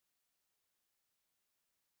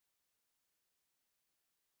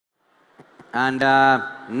And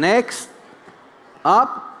next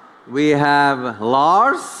up, we have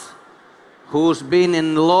Lars, who's been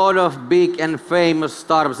in a lot of big and famous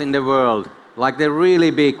startups in the world, like the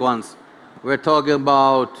really big ones. We're talking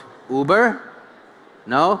about Uber?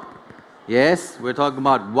 No? Yes. We're talking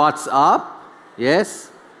about WhatsApp?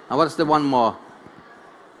 Yes. And what's the one more?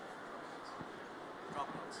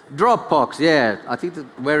 Dropbox, yeah. I think it's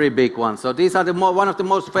a very big one. So these are one of the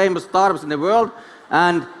most famous startups in the world.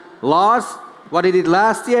 And Lars, what he did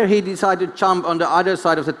last year, he decided to jump on the other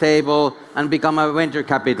side of the table and become a venture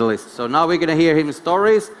capitalist. So now we're going to hear his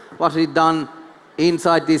stories, what he's done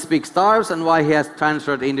inside these big startups and why he has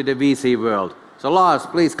transferred into the VC world. So Lars,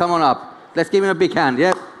 please come on up. Let's give him a big hand,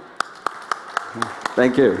 yeah?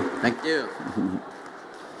 Thank you. Thank you.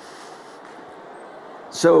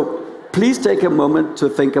 So please take a moment to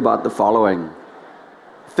think about the following.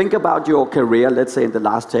 Think about your career, let's say in the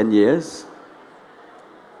last 10 years,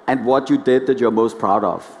 and what you did that you're most proud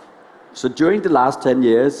of. So during the last 10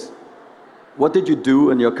 years, what did you do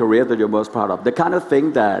in your career that you're most proud of? The kind of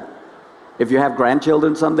thing that if you have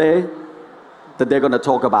grandchildren someday, that they're going to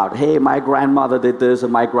talk about, hey, my grandmother did this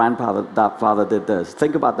and my grandfather did this.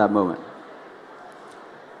 Think about that moment.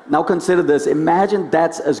 Now consider this. Imagine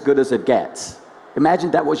that's as good as it gets.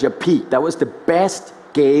 Imagine that was your peak. That was the best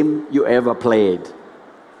game you ever played.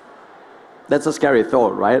 That's a scary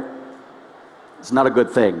thought, right? It's not a good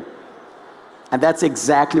thing. And that's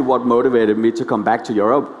exactly what motivated me to come back to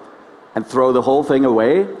Europe and throw the whole thing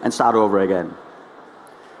away and start over again.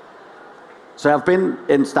 So I've been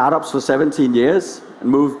in startups for 17 years and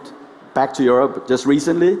moved back to Europe just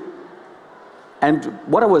recently. And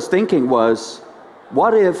what I was thinking was,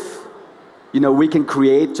 what if we can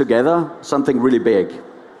create together something really big?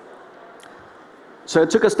 So I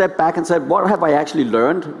took a step back and said, what have I actually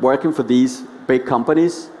learned working for these big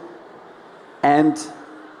companies? And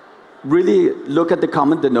really look at the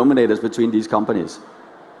common denominators between these companies.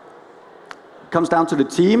 It comes down to the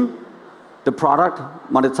team, the product,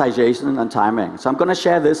 monetization, and timing. So I'm going to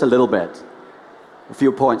share this a little bit. A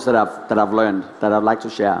few points that I've learned that I'd like to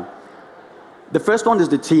share. The first one is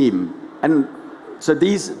the team. And so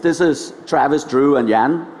this is Travis, Drew, and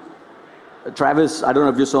Jan. Travis, I don't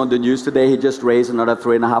know if you saw in the news today, he just raised another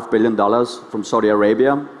 $3.5 billion from Saudi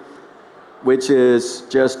Arabia, which is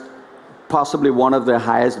just possibly one of the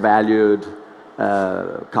highest valued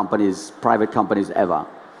private companies ever.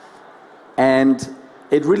 And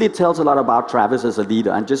it really tells a lot about Travis as a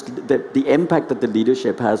leader and just the impact that the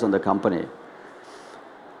leadership has on the company.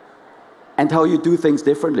 And how you do things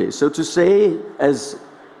differently. So to say, as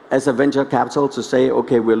a venture capital, to say,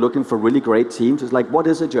 okay, we're looking for really great teams, it's like, what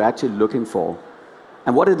is it you're actually looking for?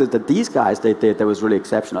 And what is it that these guys they did that was really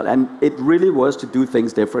exceptional? And it really was to do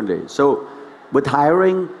things differently. So with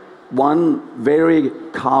hiring, one very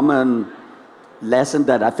common lesson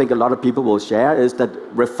that I think a lot of people will share is that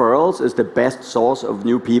referrals is the best source of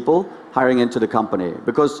new people hiring into the company.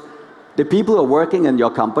 Because the people who are working in your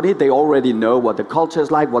company, they already know what the culture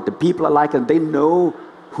is like, what the people are like, and they know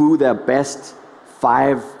who their best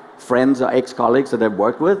 5 friends or ex-colleagues that they've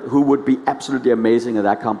worked with who would be absolutely amazing at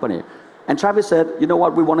that company. And Travis said, you know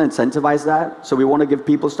what, we want to incentivize that, so we want to give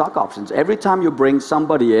people stock options. Every time you bring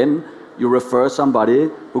somebody in, you refer somebody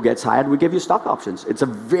who gets hired, we give you stock options. It's a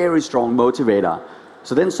very strong motivator.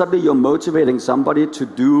 So then suddenly you're motivating somebody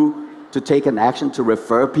to take an action to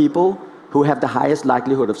refer people who have the highest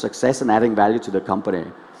likelihood of success and adding value to the company.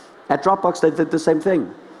 At Dropbox, they did the same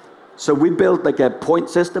thing. So we built like a point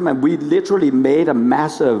system, and we literally made a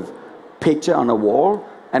massive picture on a wall,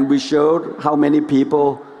 and we showed how many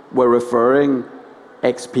people were referring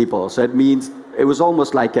X people. So it means it was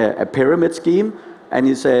almost like a pyramid scheme. And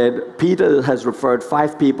he said, Peter has referred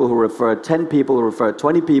 5 people, who referred 10 people, who referred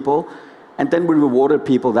 20 people, and then we rewarded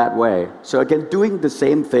people that way. So again, doing the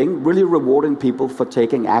same thing, really rewarding people for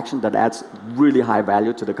taking action that adds really high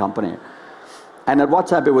value to the company. And at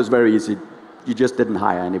WhatsApp, it was very easy. You just didn't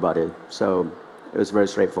hire anybody. So it was very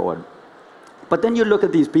straightforward. But then you look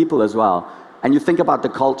at these people as well, and you think about the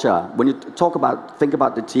culture. When you think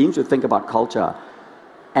about the teams, you think about culture.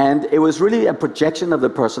 And it was really a projection of the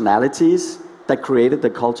personalities that created the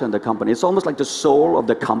culture in the company. It's almost like the soul of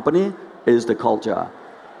the company is the culture.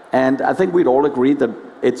 And I think we'd all agree that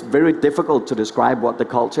it's very difficult to describe what the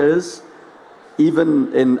culture is,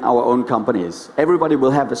 even in our own companies. Everybody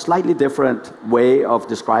will have a slightly different way of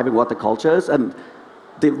describing what the culture is. And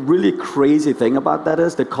the really crazy thing about that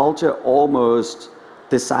is the culture almost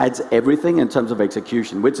decides everything in terms of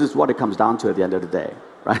execution, which is what it comes down to at the end of the day,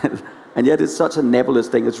 right? And yet it's such a nebulous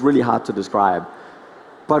thing, it's really hard to describe.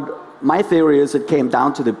 But my theory is it came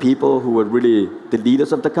down to the people who were really the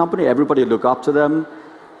leaders of the company. Everybody looked up to them.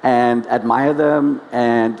 and admire them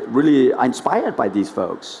and really are inspired by these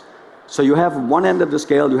folks. So you have one end of the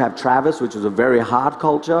scale, you have Travis, which was a very hard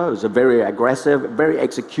culture. It was a very aggressive, very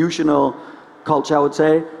executional culture, I would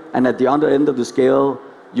say. And at the other end of the scale,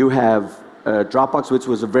 you have Dropbox, which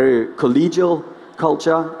was a very collegial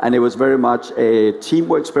culture, and it was very much a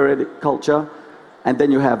teamwork spirit culture. And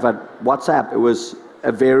then you have at WhatsApp, it was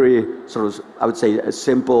a very sort of, I would say, a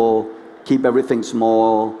simple, keep everything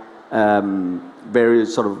small, very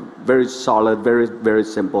sort of, very solid, very, very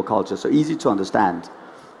simple culture. So easy to understand.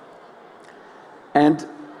 And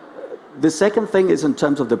the second thing is in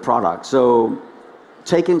terms of the product. So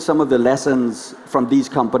taking some of the lessons from these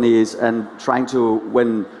companies and trying to,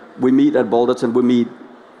 when we meet at Balderton, we meet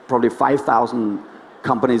probably 5,000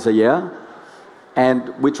 companies a year.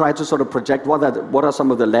 And we try to sort of project what are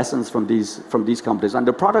some of the lessons from these companies. And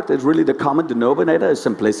the product is really the common denominator is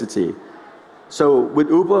simplicity. So with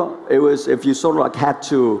Uber, it was if you sort of like had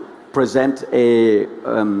to present a,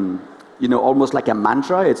 you know, almost like a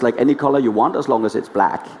mantra, it's like any color you want as long as it's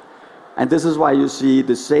black. And this is why you see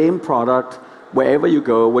the same product wherever you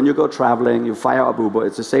go. When you go traveling, you fire up Uber,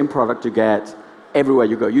 it's the same product you get everywhere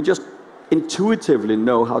you go. You just intuitively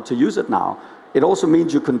know how to use it now. It also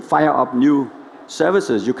means you can fire up new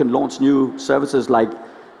services. You can launch new services like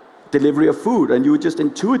delivery of food, and you just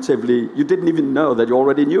intuitively, you didn't even know that you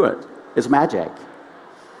already knew it. It's magic.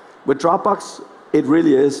 With Dropbox, it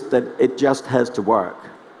really is that it just has to work,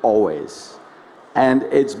 always. And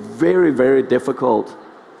it's very, very difficult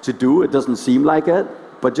to do. It doesn't seem like it,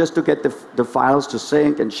 but just to get the files to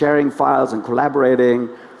sync and sharing files and collaborating,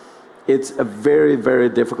 it's a very, very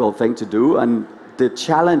difficult thing to do. And the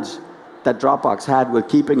challenge that Dropbox had with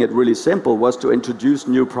keeping it really simple was to introduce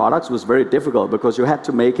new products was very difficult because you had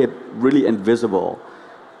to make it really invisible.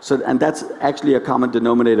 So, and that's actually a common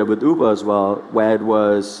denominator with Uber as well, where it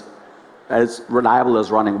was as reliable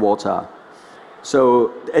as running water.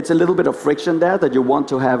 So it's a little bit of friction there that you want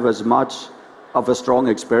to have as much of a strong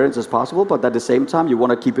experience as possible, but at the same time you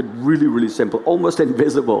want to keep it really, really simple, almost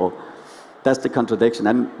invisible. That's the contradiction.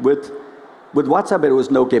 And with WhatsApp, it was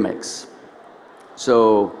no gimmicks.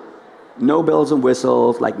 So no bells and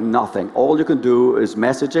whistles, like nothing. All you can do is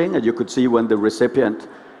messaging, and you could see when the recipient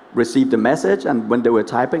received the message and when they were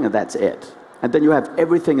typing, and that's it. And then you have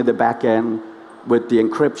everything in the back end with the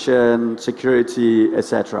encryption, security,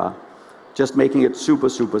 etc. Just making it super,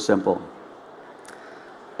 super simple.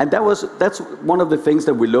 And that's one of the things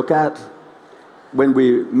that we look at when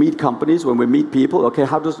we meet companies, when we meet people. Okay,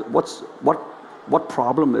 what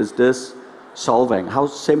problem is this solving? How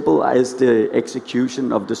simple is the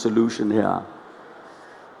execution of the solution here?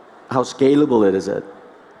 How scalable is it?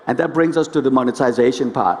 And that brings us to the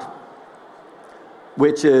monetization part,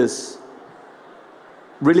 which is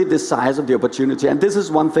really the size of the opportunity. And this is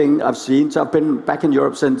one thing I've seen. So I've been back in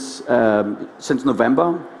Europe since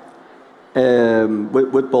November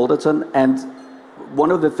with Balderton. And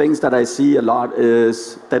one of the things that I see a lot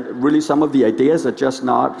is that really some of the ideas are just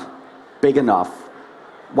not big enough.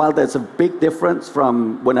 While there's a big difference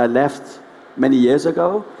from when I left many years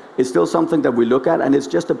ago, it's still something that we look at, and it's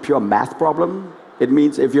just a pure math problem. It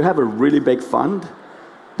means if you have a really big fund,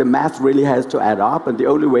 the math really has to add up, and the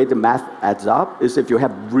only way the math adds up is if you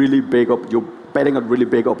have really big, you're betting on really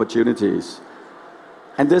big opportunities.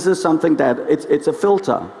 And this is something that it's a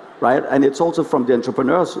filter, right? And it's also from the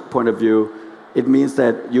entrepreneur's point of view, it means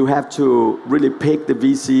that you have to really pick the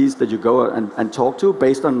VCs that you go and talk to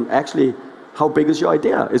based on actually how big is your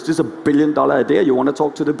idea? Is this $1 billion idea? You want to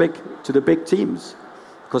talk to the big teams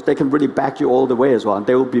because they can really back you all the way as well, and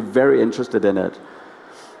they will be very interested in it.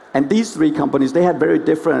 And these three companies, they had very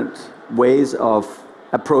different ways of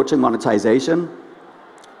approaching monetization,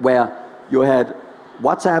 where you had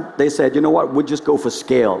WhatsApp, they said, you know what, we just go for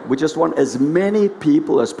scale. We just want as many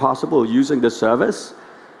people as possible using the service,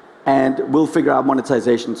 and we'll figure out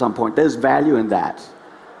monetization at some point. There's value in that.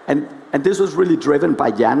 And this was really driven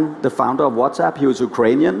by Jan, the founder of WhatsApp. He was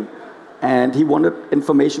Ukrainian, and he wanted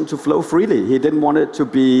information to flow freely. He didn't want it to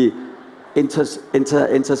be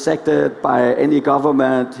intersected by any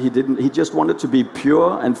government. He just wanted to be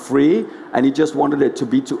pure and free, and he just wanted it to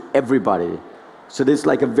be to everybody. So this is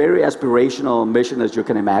like a very aspirational mission, as you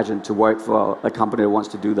can imagine, to work for a company that wants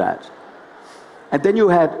to do that. And then you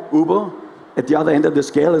had Uber. At the other end of the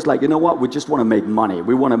scale is like, you know what, we just want to make money.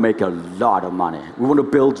 We want to make a lot of money. We want to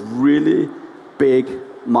build really big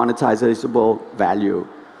monetizable value.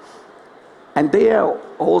 And they are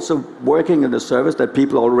also working in a service that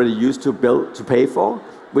people already used to pay for,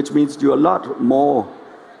 which means it's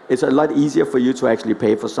a lot easier for you to actually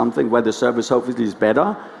pay for something where the service hopefully is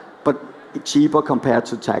better, but cheaper compared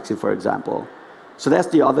to taxi, for example. So that's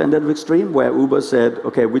the other end of the extreme, where Uber said,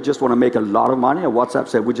 okay, we just want to make a lot of money, or WhatsApp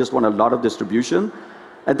said, we just want a lot of distribution.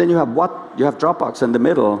 And then you have Dropbox in the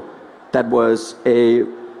middle, that was a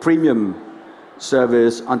premium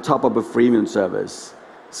service on top of a freemium service.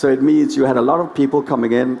 So it means you had a lot of people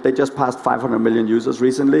coming in. They just passed 500 million users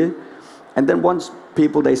recently. And then once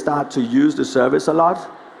people, they start to use the service a lot,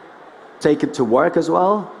 take it to work as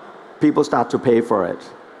well, people start to pay for it.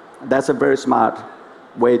 That's a very smart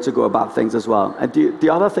way to go about things as well. And the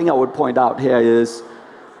other thing I would point out here is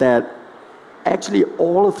that actually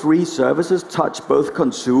all three services touch both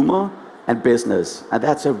consumer and business. And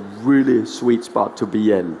that's a really sweet spot to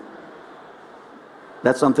be in.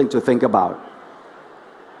 That's something to think about.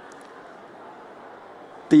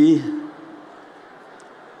 The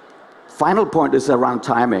final point is around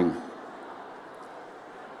timing.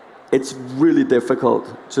 It's really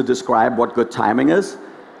difficult to describe what good timing is,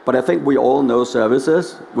 but I think we all know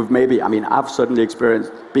services. I've certainly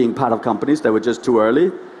experienced being part of companies that were just too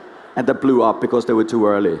early and that blew up because they were too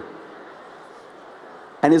early.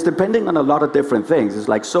 And it's depending on a lot of different things. It's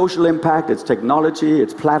like social impact, it's technology,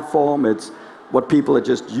 it's platform, it's what people are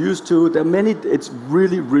just used to. It's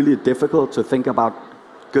really, really difficult to think about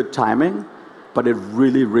good timing, but it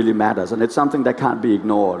really, really matters. And it's something that can't be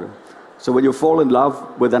ignored. So when you fall in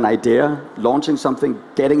love with an idea, launching something,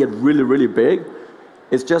 getting it really, really big,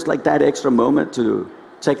 it's just like that extra moment to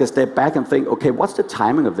take a step back and think, okay, what's the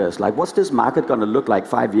timing of this? Like, what's this market going to look like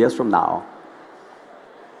 5 years from now?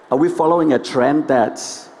 Are we following a trend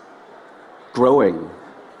that's growing?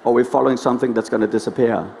 Or are we following something that's going to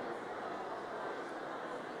disappear?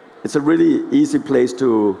 It's a really easy place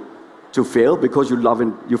to fail because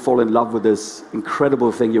you fall in love with this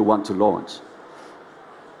incredible thing you want to launch.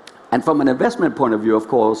 And from an investment point of view, of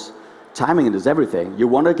course, timing is everything. You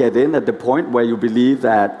want to get in at the point where you believe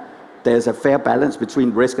that there's a fair balance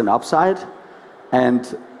between risk and upside,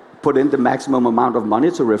 and put in the maximum amount of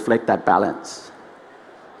money to reflect that balance.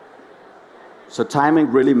 So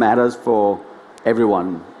timing really matters for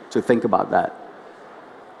everyone to think about that.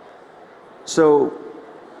 So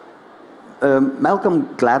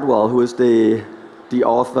Malcolm Gladwell, who is the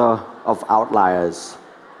author of Outliers,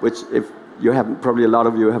 which if you haven't, probably a lot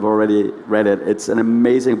of you have already read it. It's an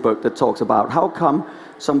amazing book that talks about how come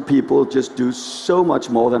some people just do so much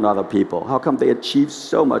more than other people. How come they achieve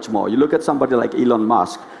so much more? You look at somebody like Elon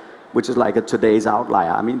Musk, which is like today's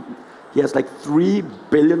outlier. I mean, he has like $3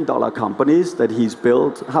 billion companies that he's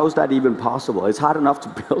built. How is that even possible? It's hard enough to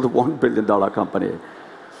build a $1 billion company.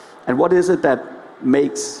 And what is it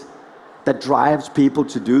that drives people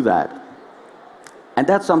to do that? And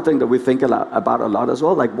that's something that we think about a lot as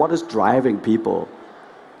well. Like, what is driving people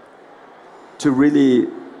to really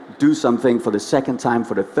do something for the second time,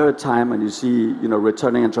 for the third time, and you see,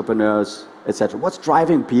 returning entrepreneurs, etc. What's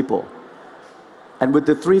driving people? And with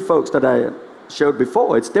the three folks that I showed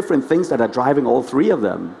before, it's different things that are driving all three of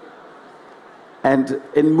them. And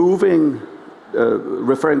in moving,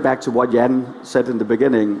 referring back to what Jan said in the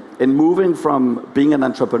beginning, in moving from being an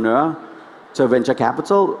entrepreneur to venture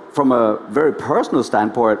capital, from a very personal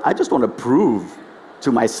standpoint, I just want to prove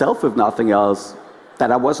to myself, if nothing else,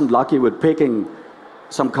 that I wasn't lucky with picking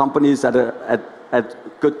some companies at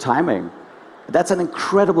good timing. That's an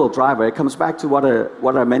incredible driver. It comes back to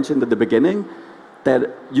what I mentioned at the beginning, that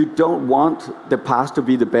you don't want the past to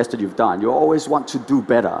be the best that you've done. You always want to do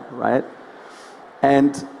better, right?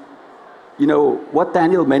 And what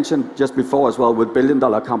Daniel mentioned just before as well, with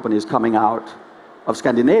billion-dollar companies coming out of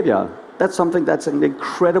Scandinavia, that's something that's an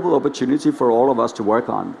incredible opportunity for all of us to work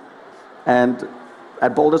on. And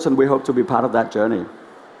at Balderton, we hope to be part of that journey.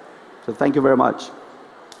 So thank you very much.